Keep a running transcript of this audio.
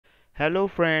Hello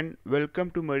friend, welcome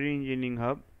to Marine Engineering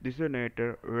Hub. This is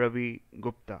narrator Ravi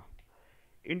Gupta.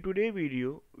 In today's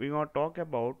video, we are going to talk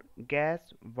about gas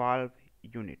valve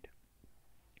unit,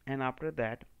 and after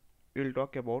that, we will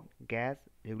talk about gas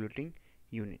regulating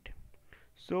unit.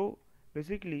 So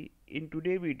basically, in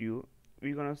today's video,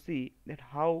 we're gonna see that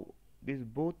how this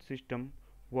both system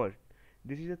work.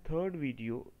 This is the third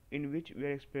video in which we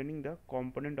are explaining the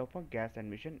component of a gas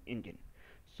admission engine.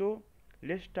 So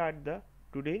let's start the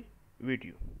today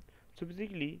video. So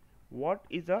basically, what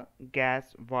is a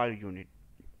gas valve unit?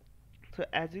 So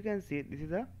as you can see, this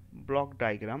is a block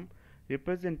diagram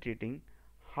representing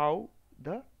how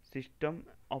the system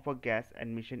of a gas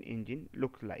admission engine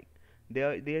looks like.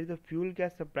 There is a fuel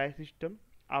gas supply system.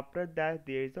 After that,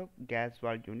 there is a gas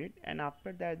valve unit, and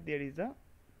after that, there is a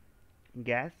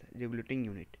gas regulating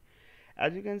unit.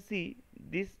 As you can see,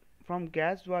 this from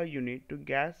gas valve unit to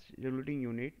gas regulating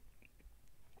unit,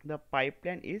 the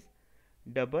pipeline is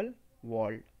double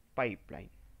walled pipeline,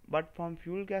 but from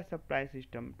fuel gas supply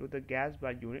system to the gas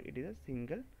valve unit, it is a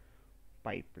single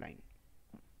pipeline.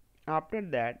 After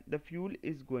that, the fuel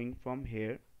is going from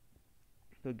here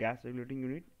to gas regulating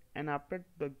unit, and after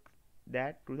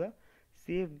that to the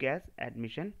safe gas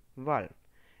admission valve,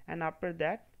 and after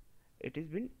that it is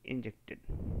been injected.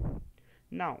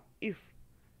 Now if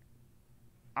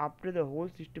after the whole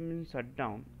system is shut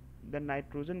down, the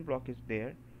nitrogen block is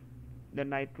there, the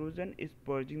nitrogen is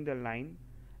purging the line,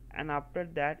 and after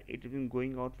that it is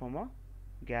going out from a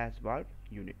gas valve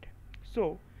unit.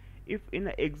 So if in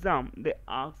an exam they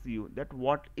ask you that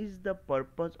what is the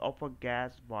purpose of a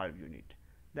gas valve unit,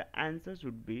 the answer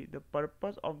should be the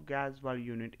purpose of gas valve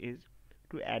unit is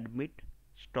to admit,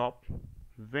 stop,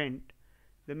 vent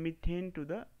the methane to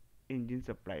the engine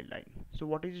supply line. So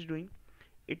what is it doing?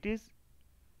 It is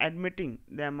admitting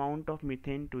the amount of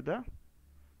methane to the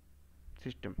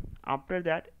system. After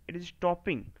that it is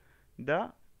stopping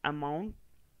the amount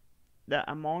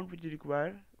which is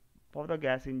required for the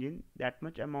gas engine, that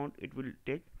much amount it will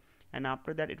take, and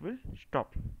after that it will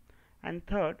stop. And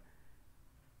third,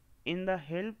 in the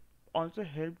help also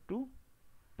help to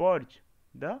purge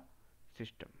the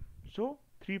system. So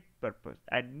three purpose: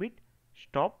 admit,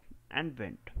 stop, and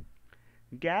vent.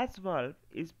 Gas valve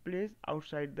is placed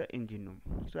outside the engine room.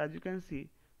 So as you can see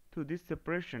through this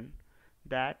separation,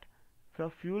 that the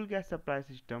fuel gas supply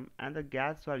system and the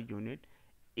gas valve unit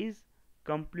is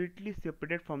completely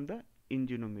separated from the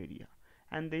engine room area,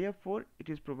 and therefore it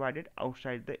is provided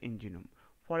outside the engine room,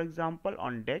 for example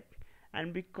on deck.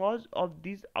 And because of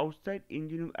this outside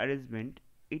engine room arrangement,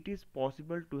 it is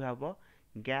possible to have a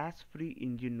gas free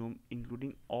engine room,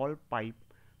 including all pipe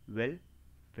well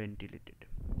ventilated.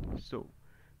 So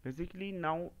basically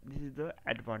now this is the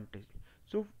advantage.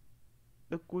 So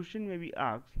the question may be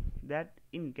asked that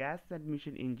in gas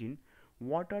admission engine,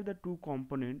 what are the two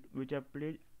components which are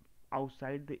placed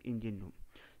outside the engine room?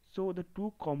 So the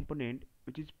two component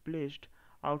which is placed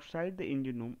outside the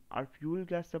engine room are fuel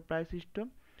gas supply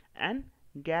system and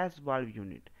gas valve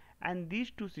unit, and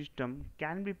these two systems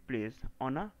can be placed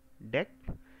on a deck,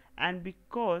 and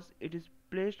because it is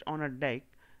placed on a deck,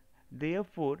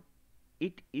 therefore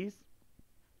it is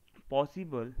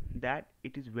possible that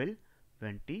it is well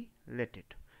ventilated,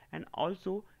 and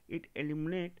also it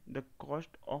eliminates the cost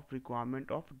of requirement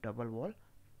of double wall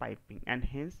piping and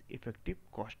hence effective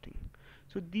costing.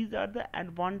 So these are the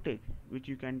advantage which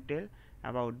you can tell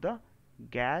about the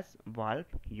gas valve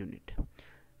unit.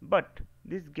 But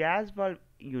this gas valve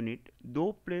unit,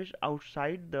 though placed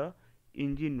outside the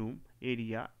engine room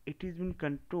area, it is been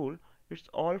controlled, its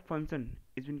all function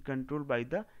is been controlled by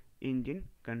the engine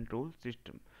control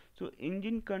system. So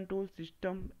engine control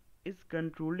system is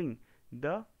controlling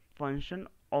the function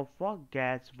of a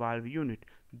gas valve unit,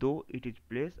 though it is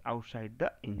placed outside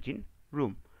the engine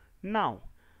room. Now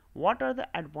what are the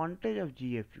advantage of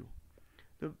GFU?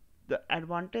 the, the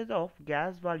advantage of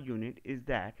gas valve unit is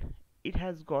that it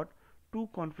has got two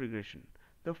configuration.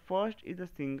 The first is a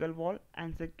single valve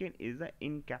and second is the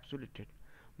encapsulated.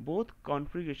 Both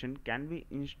configuration can be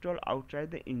installed outside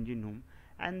the engine room,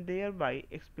 and thereby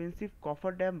expensive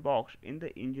cofferdam box in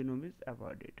the engine room is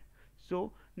avoided.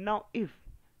 So now if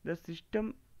the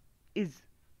system is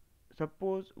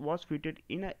suppose was fitted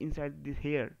in a inside this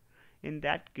here, in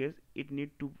that case it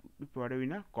need to be provided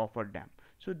in a cofferdam.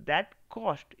 So that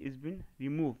cost is been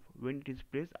removed when it is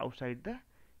placed outside the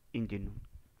engine room.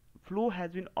 Flow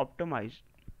has been optimized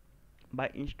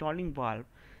by installing valve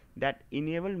that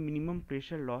enable minimum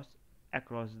pressure loss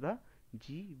across the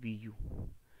GVU.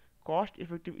 Cost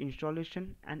effective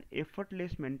installation and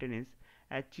effortless maintenance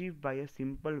achieved by a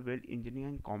simple well engineering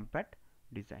and compact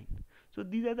design. So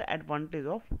these are the advantages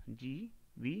of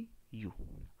GVU.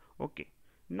 Okay,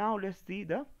 now let's see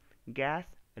the gas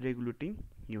regulating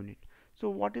unit. So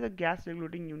what is a gas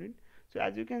regulating unit? So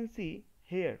as you can see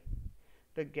here,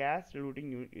 the gas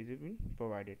regulating unit is been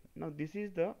provided. Now this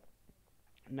is the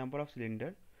number of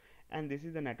cylinder, and this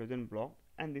is the nitrogen block,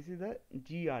 and this is the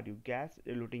GRU, gas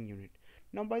regulating unit.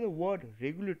 Now by the word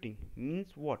regulating means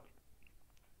what?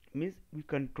 Means we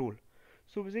control.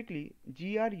 So basically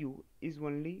GRU is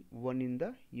only one in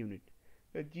the unit.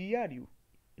 The GRU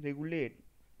regulate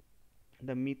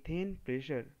the methane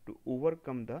pressure to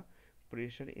overcome the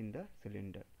pressure in the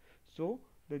cylinder. So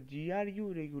the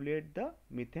GRU regulate the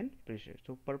methane pressure.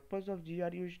 So purpose of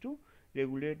GRU is to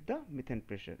regulate the methane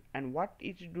pressure, and what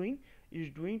it's doing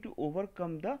is doing to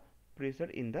overcome the pressure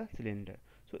in the cylinder.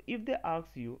 So if they ask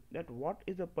you that what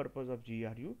is the purpose of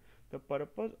GRU, the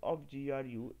purpose of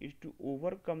GRU is to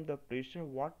overcome the pressure,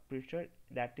 what pressure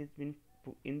that is been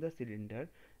in the cylinder.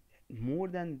 More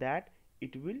than that,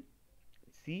 it will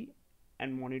see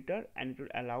and monitor, and it will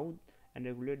allow and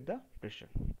regulate the pressure.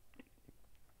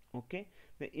 Okay,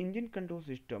 the engine control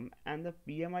system and the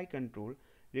PMI control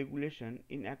regulation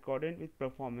in accordance with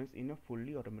performance in a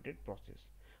fully automated process.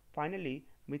 Finally,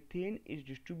 methane is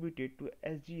distributed to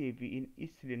SGAV in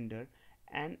each cylinder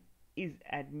and is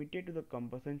admitted to the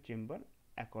combustion chamber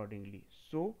accordingly.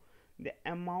 So the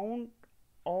amount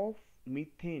of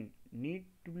methane need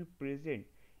to be present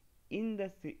in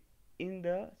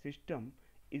the system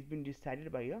is been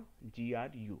decided by a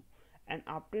GRU, and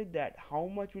after that how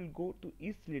much will go to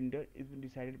each cylinder is been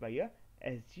decided by a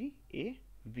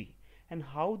SGAV. And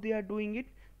how they are doing it?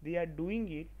 They are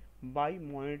doing it by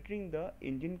monitoring the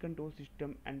engine control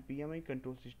system and PMI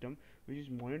control system, which is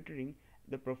monitoring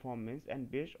the performance, and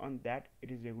based on that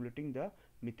it is regulating the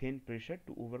methane pressure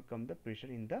to overcome the pressure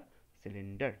in the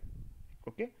cylinder.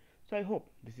 Okay, so I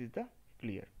hope this is the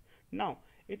clear. Now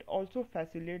it also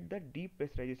facilitates the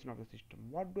depressurization of the system.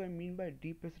 What do I mean by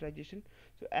depressurization?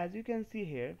 So as you can see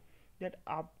here, that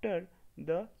after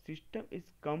the system is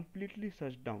completely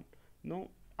shut down, now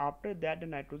after that the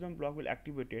nitrogen block will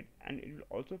activate it, and it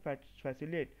will also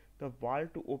facilitate the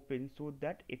valve to open so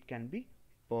that it can be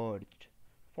purged.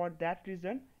 For that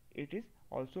reason it is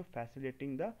also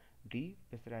facilitating the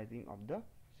depressurizing of the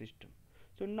system.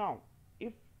 So now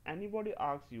if anybody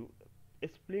asks you,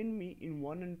 explain me in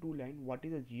one and two line what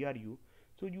is a GRU,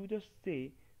 so you just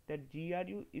say that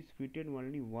GRU is fitted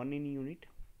only one in unit.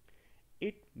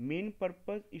 Its main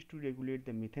purpose is to regulate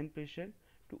the methane pressure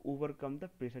to overcome the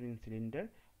pressure in cylinder,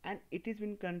 and it is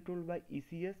been controlled by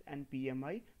ECS and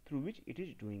PMI through which it is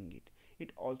doing it.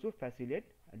 It also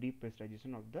facilitates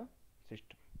depressurization of the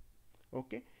system.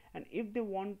 Okay, and if they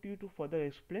want you to further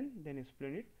explain, then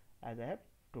explain it as I have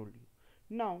told you.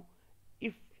 Now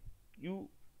if you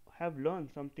have learned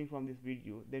something from this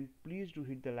video, then please do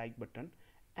hit the like button,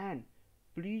 and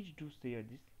please do share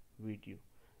this video.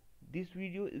 This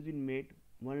video is been made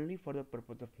only for the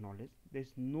purpose of knowledge. There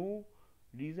is no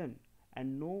reason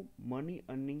and no money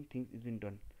earning things is been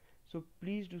done. So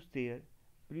please do share,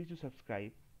 please do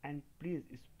subscribe, and please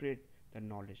spread the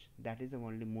knowledge. That is the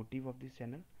only motive of this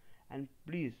channel. And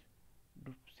please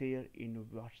do share in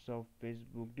WhatsApp,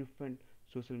 Facebook, different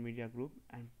social media group,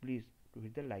 and please do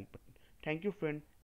hit the like button. Thank you friend.